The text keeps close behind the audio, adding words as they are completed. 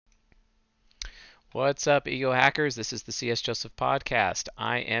What's up, Ego Hackers? This is the CS Joseph podcast.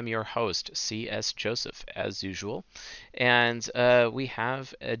 I am your host, CS Joseph, as usual. And we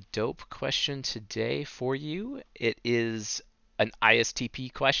have a dope question today for you. It is an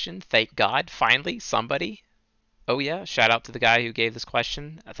ISTP question. Thank God, finally, somebody. Oh yeah, shout out to the guy who gave this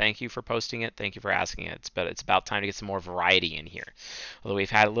question. Thank you for posting it. Thank you for asking it. It's about time to get some more variety in here. Although we've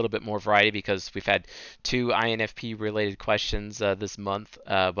had a little bit more variety because we've had two INFP related questions this month,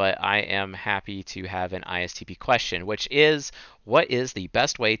 but I am happy to have an ISTP question, which is what is the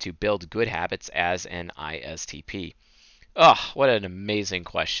best way to build good habits as an ISTP? Oh, what an amazing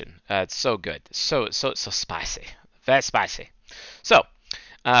question. It's so good. So spicy. Very spicy. So,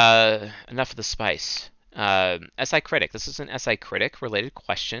 enough of the spice. SI Critic. This is an SI Critic related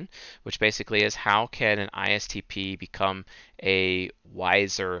question, which basically is how can an ISTP become a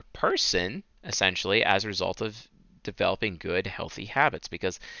wiser person, essentially, as a result of developing good, healthy habits?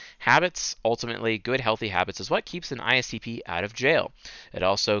 Because habits, ultimately, good, healthy habits, is what keeps an ISTP out of jail. It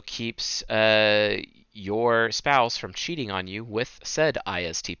also keeps your spouse from cheating on you with said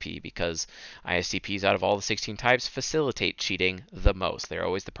ISTP because ISTPs out of all the 16 types facilitate cheating the most. They're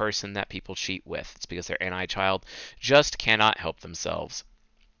always the person that people cheat with. It's because their NI child just cannot help themselves.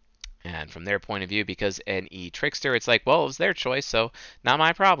 And from their point of view, because NE trickster, it's like, well, it was their choice, so not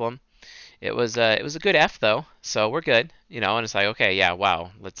my problem. It was a good F though, so we're good, And it's like, okay, yeah,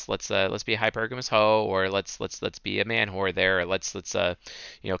 wow, let's be a hypergamous hoe, or let's be a man whore there, or let's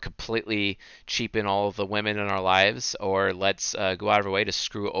completely cheapen all of the women in our lives, or let's go out of our way to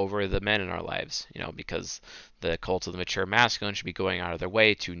screw over the men in our lives, because the cult of the mature masculine should be going out of their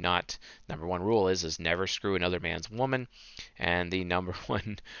way to not. Number one rule is never screw another man's woman, and the number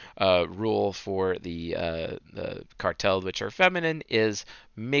one rule for the cartel of the mature feminine is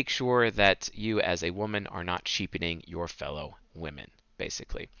make sure that you as a woman are not cheapening your fellow women,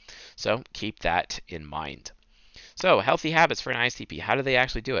 basically. So keep that in mind. So healthy habits for an ISTP. How do they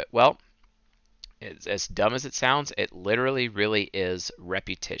actually do it? Well, as dumb as it sounds, it literally really is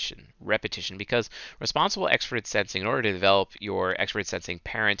repetition. Repetition, because responsible extroverted sensing, in order to develop your extroverted sensing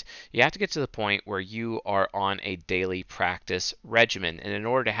parent, you have to get to the point where you are on a daily practice regimen. And in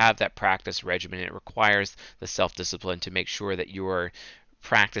order to have that practice regimen, it requires the self discipline to make sure that you are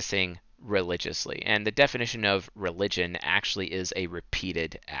practicing religiously. And the definition of religion actually is a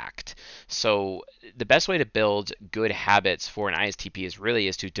repeated act. So the best way to build good habits for an ISTP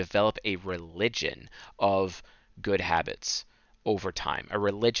is to develop a religion of good habits over time, a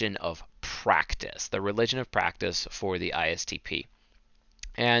religion of practice, the religion of practice for the ISTP.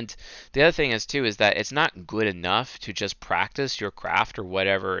 And the other thing is too is that it's not good enough to just practice your craft or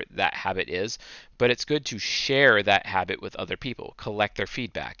whatever that habit is, but it's good to share that habit with other people, collect their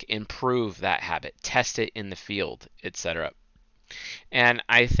feedback, improve that habit, test it in the field, etc. And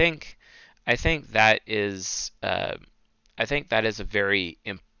I think that is a very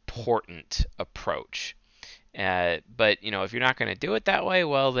important approach. But if you're not going to do it that way,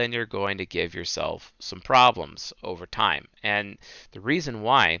 well, then you're going to give yourself some problems over time. And the reason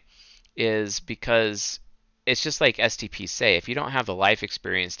why is because it's just like STPs say, if you don't have the life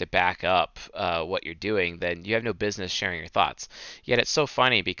experience to back up what you're doing, then you have no business sharing your thoughts. Yet it's so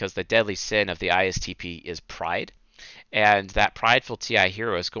funny because the deadly sin of the ISTP is pride. And that prideful TI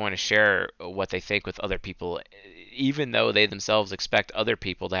hero is going to share what they think with other people, even though they themselves expect other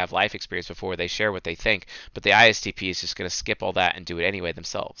people to have life experience before they share what they think. But the ISTP is just going to skip all that and do it anyway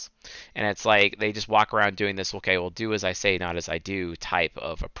themselves. And it's like they just walk around doing this, okay, well, do as I say, not as I do type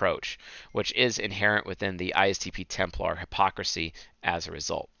of approach, which is inherent within the ISTP Templar hypocrisy as a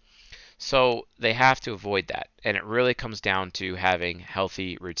result. So they have to avoid that. And it really comes down to having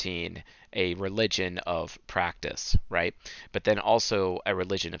healthy routine, a religion of practice, right? But then also a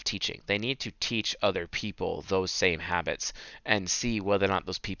religion of teaching. They need to teach other people those same habits and see whether or not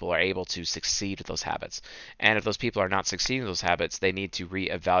those people are able to succeed with those habits. And if those people are not succeeding with those habits, they need to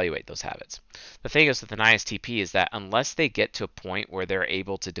reevaluate those habits. The thing is with an ISTP is that unless they get to a point where they're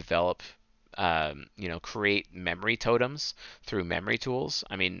able to develop create memory totems through memory tools.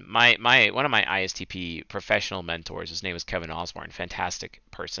 I mean, my one of my ISTP professional mentors, his name is Kevin Osborne, fantastic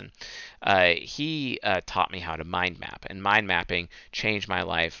person. He taught me how to mind map, and mind mapping changed my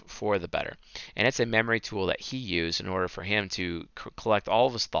life for the better. And it's a memory tool that he used in order for him to collect all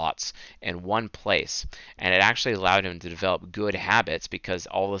of his thoughts in one place, and it actually allowed him to develop good habits because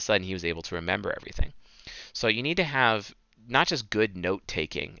all of a sudden he was able to remember everything. So you need to have not just good note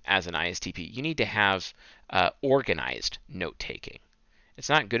taking as an ISTP, you need to have organized note taking. It's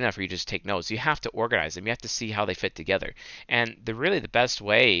not good enough for you to just take notes. You have to organize them. You have to see how they fit together. And the best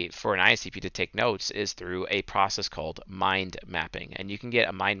way for an ISTP to take notes is through a process called mind mapping. And you can get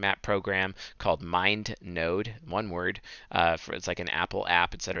a mind map program called MindNode, one word. It's like an Apple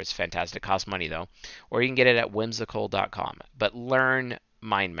app, etc. It's fantastic. It costs money though. Or you can get it at whimsical.com. But learn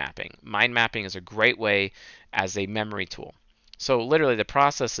mind mapping. Mind mapping is a great way as a memory tool. So literally the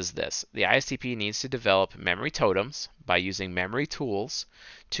process is this. The ISTP needs to develop memory totems by using memory tools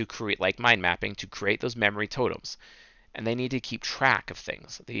to create, like mind mapping, to create those memory totems. And they need to keep track of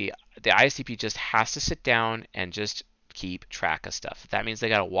things. The ISTP just has to sit down and just keep track of stuff. If that means they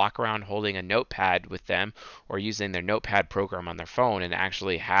got to walk around holding a notepad with them or using their notepad program on their phone and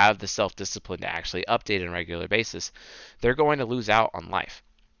actually have the self-discipline to actually update on a regular basis, they're going to lose out on life.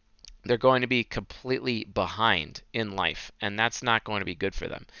 They're going to be completely behind in life, and that's not going to be good for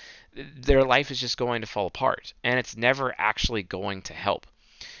them. Their life is just going to fall apart, and it's never actually going to help.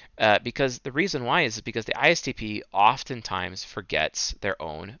 Because the reason why is because the ISTP oftentimes forgets their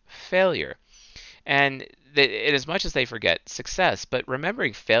own failure. And as much as they forget success, but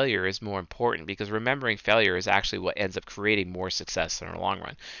remembering failure is more important because remembering failure is actually what ends up creating more success in the long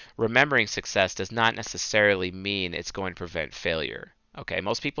run. Remembering success does not necessarily mean it's going to prevent failure. Okay,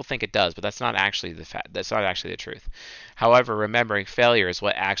 most people think it does, but that's not actually the fact. That's not actually the truth. However, remembering failure is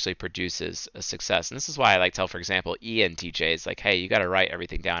what actually produces a success. And this is why I like to tell, for example, ENTJs, like, hey, you got to write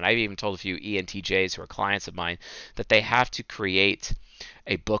everything down. I've even told a few ENTJs who are clients of mine that they have to create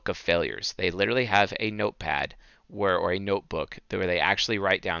a book of failures. They literally have a notepad or a notebook where they actually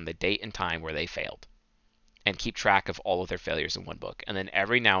write down the date and time where they failed and keep track of all of their failures in one book. And then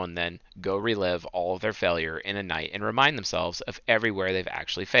every now and then go relive all of their failure in a night and remind themselves of everywhere they've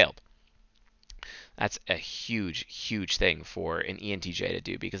actually failed. That's a huge, huge thing for an ENTJ to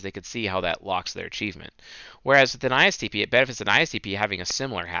do because they could see how that locks their achievement. Whereas with an ISTP, it benefits an ISTP having a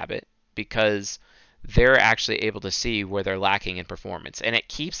similar habit because they're actually able to see where they're lacking in performance. And it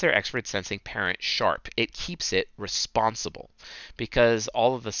keeps their extroverted sensing parent sharp. It keeps it responsible because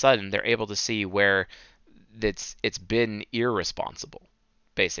all of a sudden they're able to see where it's been irresponsible,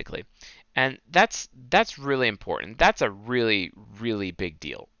 basically. And that's really important. That's a really, really big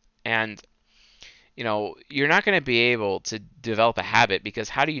deal. And you're not going to be able to develop a habit because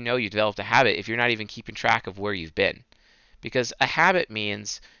how do you know you developed a habit if you're not even keeping track of where you've been? Because a habit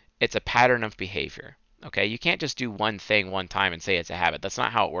means it's a pattern of behavior. Okay, you can't just do one thing one time and say it's a habit. That's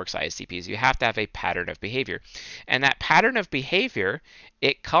not how it works, ISTPs. You have to have a pattern of behavior. And that pattern of behavior,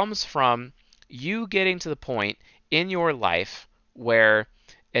 it comes from you getting to the point in your life where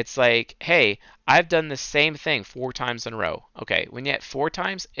it's like, hey, I've done the same thing 4 times in a row. Okay, when you get 4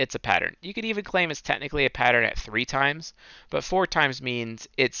 times, it's a pattern. You could even claim it's technically a pattern at 3 times, but 4 times means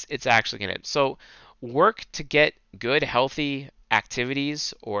it's actually gonna. So work to get good, healthy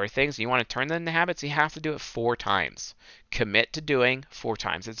activities or things. You want to turn them into habits, you have to do it 4 times. Commit to doing 4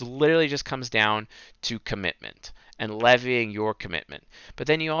 times. It literally just comes down to commitment and levying your commitment. But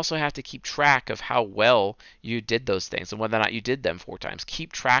then you also have to keep track of how well you did those things and whether or not you did them 4 times.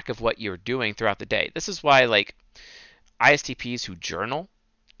 Keep track of what you're doing throughout the day. This is why ISTPs who journal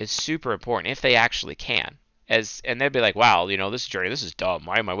is super important if they actually can. And they'd be like, wow, this is dumb.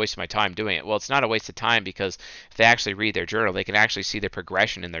 Why am I wasting my time doing it? Well, it's not a waste of time because if they actually read their journal, they can actually see their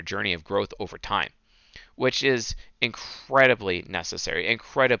progression in their journey of growth over time, which is incredibly necessary,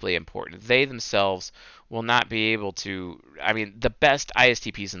 incredibly important. They themselves will not be able to. I mean, the best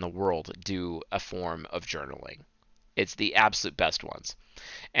ISTPs in the world do a form of journaling. It's the absolute best ones.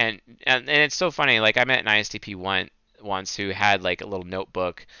 And it's so funny. Like I met an ISTP once who had like a little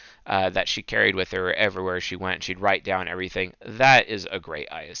notebook that she carried with her everywhere she went. She'd write down everything. That is a great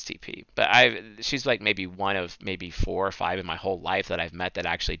ISTP. But she's like maybe one of maybe 4 or 5 in my whole life that I've met that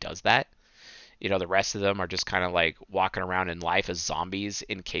actually does that. The rest of them are just kind of like walking around in life as zombies,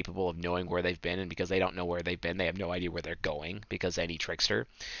 incapable of knowing where they've been. And because they don't know where they've been, they have no idea where they're going because any trickster.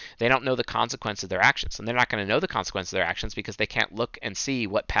 They don't know the consequence of their actions. And they're not going to know the consequence of their actions because they can't look and see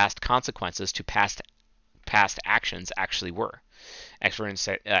what past consequences to past actions actually were.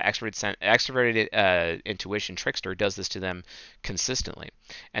 Extroverted intuition trickster does this to them consistently.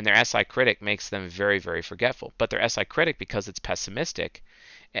 And their SI critic makes them very, very forgetful. But their SI critic, because it's pessimistic,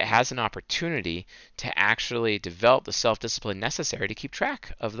 it has an opportunity to actually develop the self-discipline necessary to keep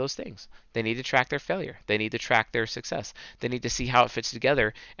track of those things. They need to track their failure. They need to track their success. They need to see how it fits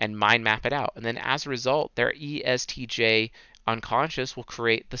together and mind map it out. And then as a result, their ESTJ unconscious will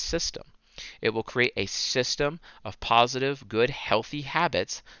create the system. It will create a system of positive, good, healthy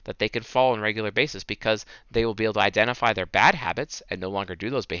habits that they can follow on a regular basis because they will be able to identify their bad habits and no longer do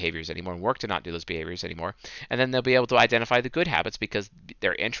those behaviors anymore and work to not do those behaviors anymore. And then they'll be able to identify the good habits because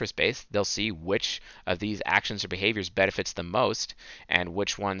they're interest based. They'll see which of these actions or behaviors benefits them most and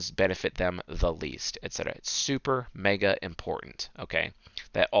which ones benefit them the least, etc. It's super mega important, okay,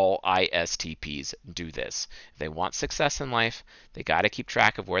 that all ISTPs do this. If they want success in life, they got to keep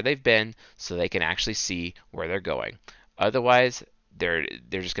track of where they've been so they can actually see where they're going. Otherwise, they're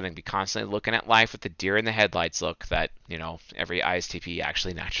just going to be constantly looking at life with the deer in the headlights look that, every ISTP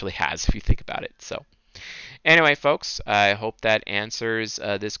actually naturally has if you think about it. So anyway, folks, I hope that answers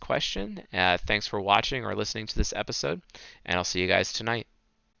this question. Thanks for watching or listening to this episode, and I'll see you guys tonight.